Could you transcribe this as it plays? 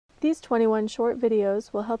These 21 short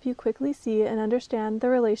videos will help you quickly see and understand the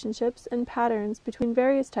relationships and patterns between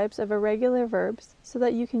various types of irregular verbs so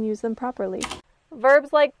that you can use them properly.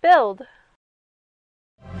 Verbs like build.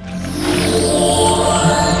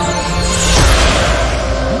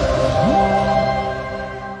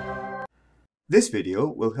 This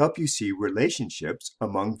video will help you see relationships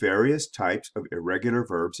among various types of irregular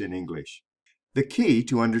verbs in English. The key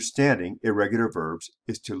to understanding irregular verbs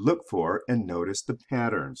is to look for and notice the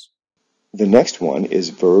patterns. The next one is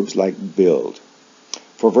verbs like build.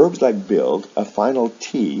 For verbs like build, a final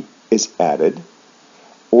T is added,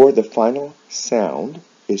 or the final sound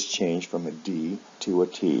is changed from a D to a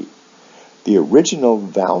T. The original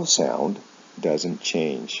vowel sound doesn't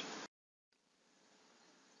change.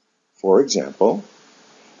 For example,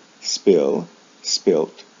 spill,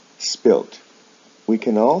 spilt, spilt. We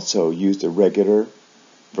can also use the regular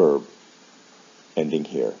verb ending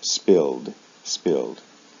here, spilled, spilled.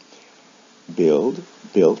 Build,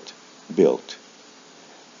 built, built.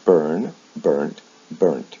 Burn, burnt,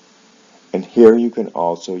 burnt. And here you can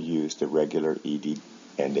also use the regular ed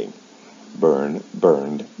ending, burn,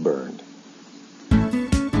 burned, burned.